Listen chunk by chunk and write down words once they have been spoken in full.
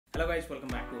Hello guys, welcome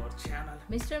back to our channel.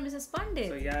 Mr. and Mrs. Pandit.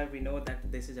 So yeah, we know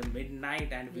that this is a midnight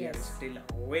and we are still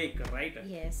awake, right?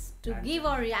 Yes, to give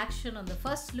our reaction on the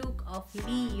first look of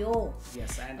Leo.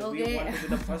 Yes, and we want to be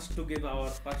the first to give our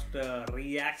first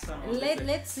reaction on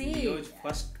let's see. Leo's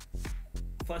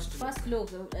first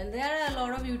look. There are a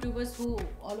lot of YouTubers who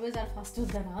always are faster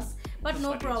than us, but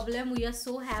no problem. We are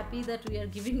so happy that we are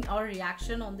giving our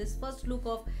reaction on this first look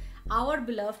of our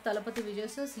beloved Pandit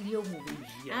Vijay's Leo movie.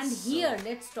 Yes, and here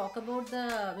let's talk about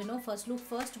the first look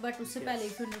first. But उससे पहले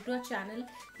if you're new to our channel,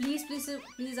 please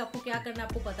आपको क्या करना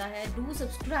आपको पता है. Do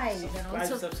subscribe and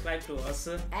also subscribe to us.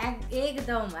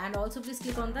 एकदम, and also please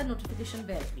click on the notification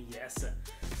bell. Yes.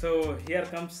 So here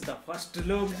comes the first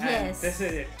look, and this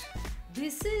is it.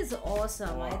 This is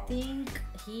awesome. Wow. I think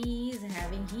he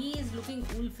is looking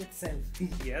wolf itself.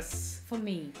 Yes. For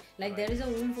me, like there is a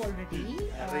wolf already.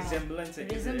 Resemblance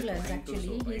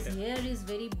actually. His hair is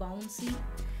very bouncy.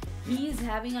 He is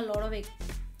having a lot of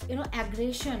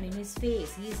aggression in his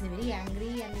face. He is very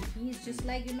angry and he is just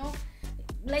like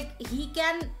like he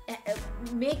can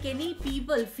make any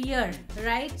people fear,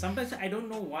 right? Sometimes I don't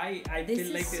know why I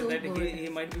feel like so that he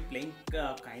might be playing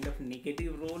kind of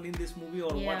negative role in this movie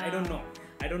or what.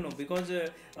 I don't know because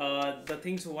the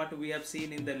things what we have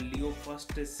seen in the Leo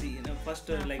first scene, first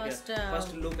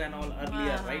look and all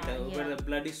earlier, right? Where the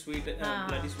bloody sweet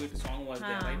song was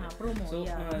there, right? Promo, so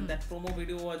that promo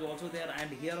video was also there,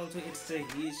 and here also it's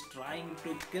he's trying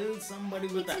to kill somebody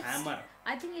with a hammer.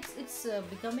 I think it's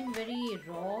becoming very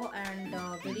raw and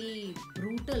very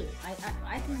brutal.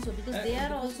 I think so because they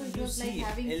are also just like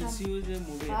having LCU's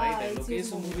movie, right?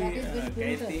 LCU's movie,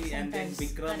 Kathy and then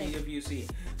Vikram. If you see,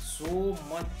 so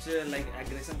much like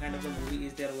aggression kind of the movie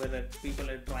is there where people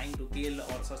are trying to kill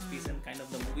or suspicion kind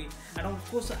of the movie, and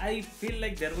of course I feel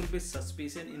like there will be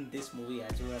suspicion in this movie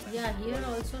as well. Yeah, here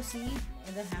also see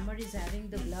the hammer is having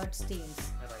the blood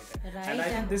stains. Right. And I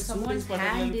think this someone's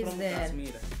hand is from there.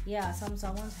 Kashmir. Yeah,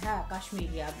 someone's Kashmir.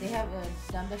 Yeah, they have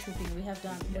done the shooting. We have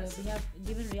done. We have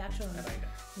given reaction on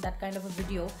that kind of a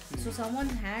video. So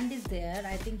someone's hand is there.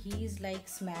 I think he is like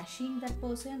smashing that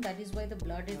person. That is why the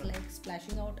blood is like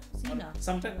splashing out. See na.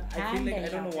 Sometimes I feel like I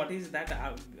don't know what is that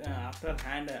after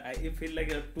hand. I feel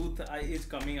like a tooth is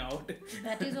coming out.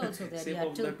 That is also there. Shape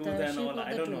of the tooth and all.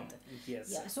 I don't know.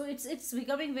 Yes. Yeah. So it's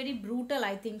becoming very brutal.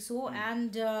 I think so.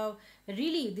 And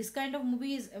really, this kind of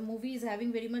movie is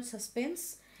having very much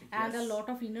suspense. And a lot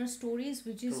of inner stories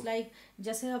which is like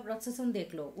जैसे आप रत्ससन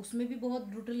देख लो उसमें भी बहुत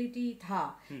brutality था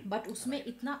but उसमें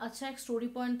इतना अच्छा एक स्टोरी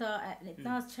पॉइंट था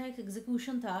इतना अच्छा एक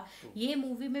एग्जीक्यूशन था ये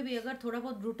मूवी में भी अगर थोड़ा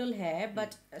बहुत ब्रूटल है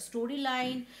but story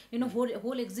line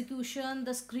whole execution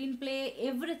the screen play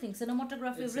everything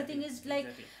cinematography everything is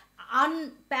like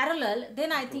unparalleled.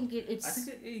 Then I think it's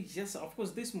yes, of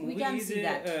course this movie is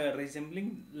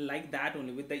resembling like that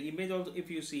only with the image also.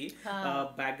 If you see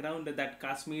background that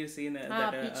Kashmir scene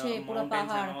that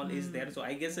mountains and all is there, so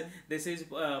I guess this is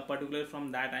particular from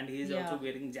that, and he is also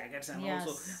wearing jackets and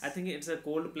also I think it's a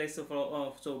cold place for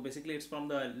so basically it's from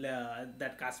the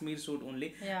that Kashmir shoot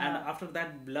only, and after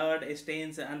that blood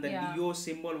stains and the Leo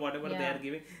symbol whatever they are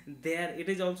giving there,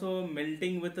 it is also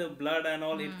melting with the blood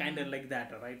and all. It kind of like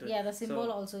that, right? Yeah, the symbol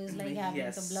also is like having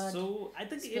the blood. So I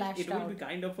think it will be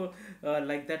kind of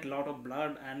like that, lot of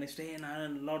blood and stain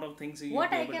and a lot of things.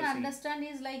 What I can understand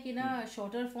is like in a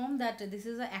shorter form that this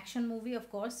is an action movie,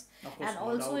 of course, and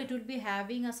also it would be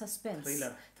having a suspense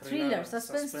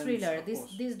suspense thriller.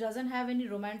 This doesn't have any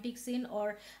romantic scene or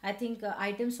I think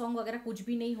item song वगैरह कुछ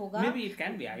भी नहीं होगा. Maybe it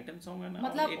can be item song and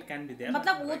it can be there.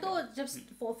 मतलब वो तो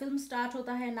जब film start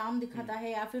होता है नाम दिखाता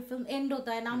है या फिर फिल्म एंड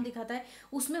होता है नाम दिखाता है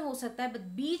उसमें हो सकता है, but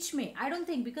बीच में I don't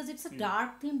think because it's a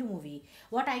dark themed movie.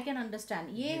 What I can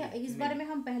understand, ये इस बारे में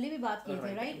हम पहले भी बात किए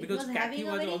थे, right? Because Kathy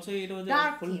was also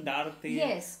a full dark theme.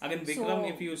 Yes. Again Vikram,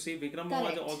 if you see Vikram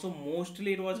was also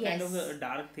mostly it was kind of a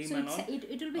dark theme and all.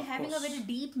 It will be having a very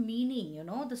deep meaning,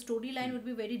 the storyline would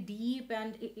be very deep,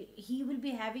 and he will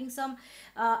be having some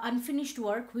unfinished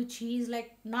work which he is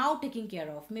like now taking care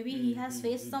of. Maybe he has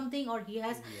faced something or he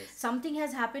has something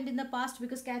has happened in the past,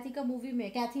 because Kathy का movie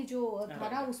में Kathy जो था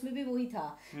ना उसमें भी वही था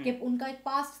कि उनका एक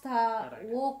पास्ट था,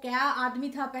 वो क्या आदमी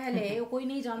था पहले वो कोई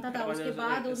नहीं जानता था, उसके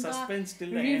बाद उनका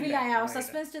रिवील आया और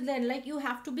suspense till the end, like you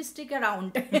have to be stick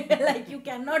around, like you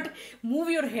can not move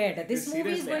your head. This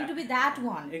movie is going to be that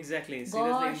one. Exactly.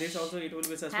 Seriously, in this also it will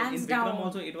be suspense. In Vikram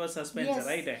also it was suspense,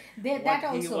 right? That what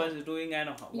also he was doing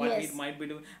and what he might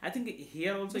be doing. I think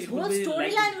here also it will be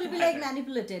storyline will be like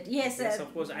manipulated. Yes,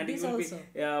 of course, and it will be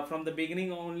from the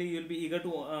beginning only you'll be eager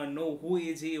to know who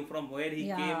is he, from where he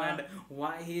came, and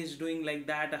why he is doing like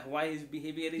that, why his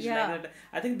behavior is like that.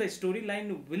 I think the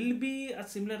storyline will be a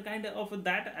similar kind of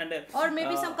that, and or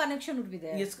maybe some connection would be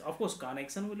there. Yes, of course,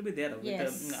 connection will be there.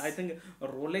 Yes. With, I think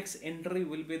Rolex entry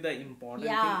will be the important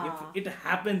Yeah. thing if it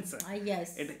happens.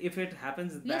 Yes. If it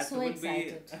happens, We are that so will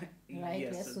excited. be Right, we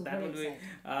are yes, super that will be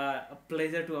excited. a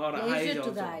pleasure to our eyes Pleasure to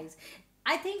also. the eyes.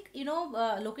 I think you know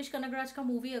Lokesh Kanagaraj का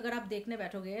movie अगर आप देखने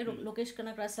बैठोगे, Lokesh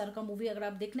Kanagaraj sir का movie अगर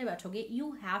आप देखने बैठोगे, you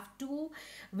have to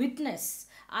witness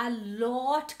a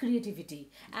lot creativity.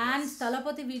 And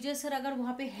Thalapathy Vijay sir अगर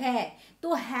वहाँ पे है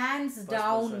तो hands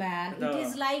down man, it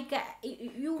is like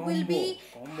you will be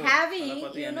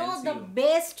having you know the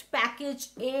best package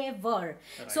ever.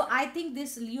 So I think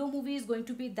this Leo movie is going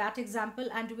to be that example,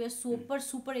 and we are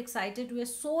super excited. We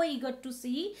are so eager to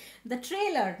see the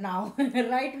trailer now.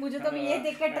 Right, मुझे तो ये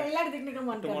देख के trailer देखने का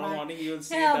मन कर रहा है. Tomorrow morning you will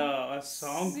see the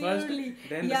song first,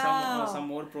 then some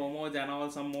more promos and all,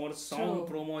 some more song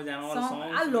promos and all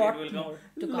songs. A lot it will more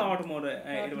come. Lot more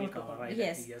it will come. Right?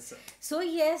 Yes. So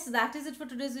yes, that is it for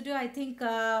today's video. I think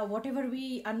whatever we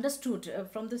understood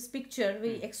from this picture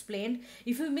we explained.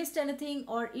 If you missed anything,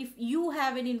 or if you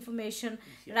have any information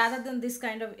rather than this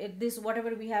kind of this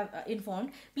whatever we have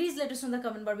informed, please let us know in the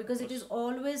comment bar, because it is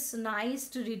always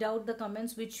nice to read out the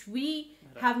comments which we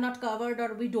have not covered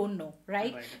or we don't know,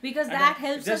 right? Because and that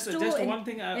helps us to one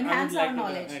thing enhance I our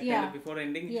knowledge. tell before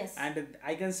ending. Yes. And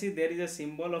I can see there is a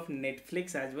symbol of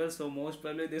Netflix as well, so most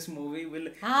probably this movie will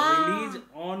release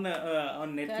on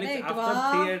Netflix. Correct.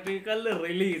 after theatrical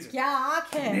release. क्या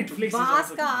आँख है, Netflix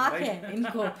बास का आँख है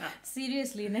इनको.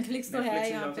 Seriously, Netflix तो है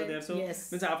यहाँ पे. There. So yes.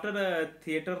 means after the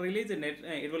theater release,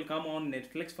 it will come on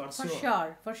Netflix for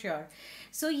sure. For sure.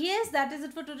 So yes, that is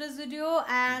it for today's video,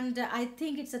 and I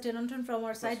think it's a 10 on 10 from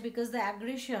our side, because the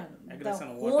aggression the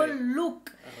whole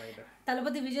look.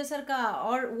 Thalapathy Vijay sir का,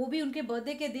 और वो भी उनके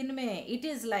birthday के दिन में, it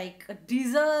is like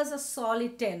deserves a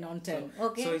solid 10 on 10.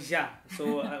 Okay. So yeah. So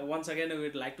once again we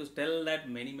would like to tell that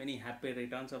many happy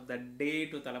returns of that day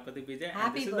to Talapati Vijay. Happy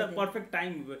and this birthday. is the perfect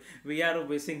time we are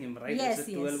wishing him, right? Yes,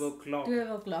 it's 12 o'clock.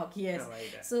 12 o'clock, yes.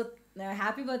 Right. So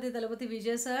happy birthday Talapati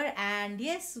Vijay sir. And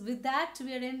yes, with that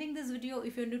we are ending this video.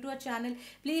 If you're new to our channel,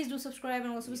 please do subscribe,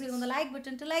 and also click on the like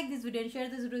button to like this video and share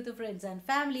this video with your friends and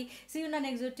family. See you in the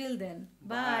next video. Till then,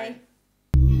 bye.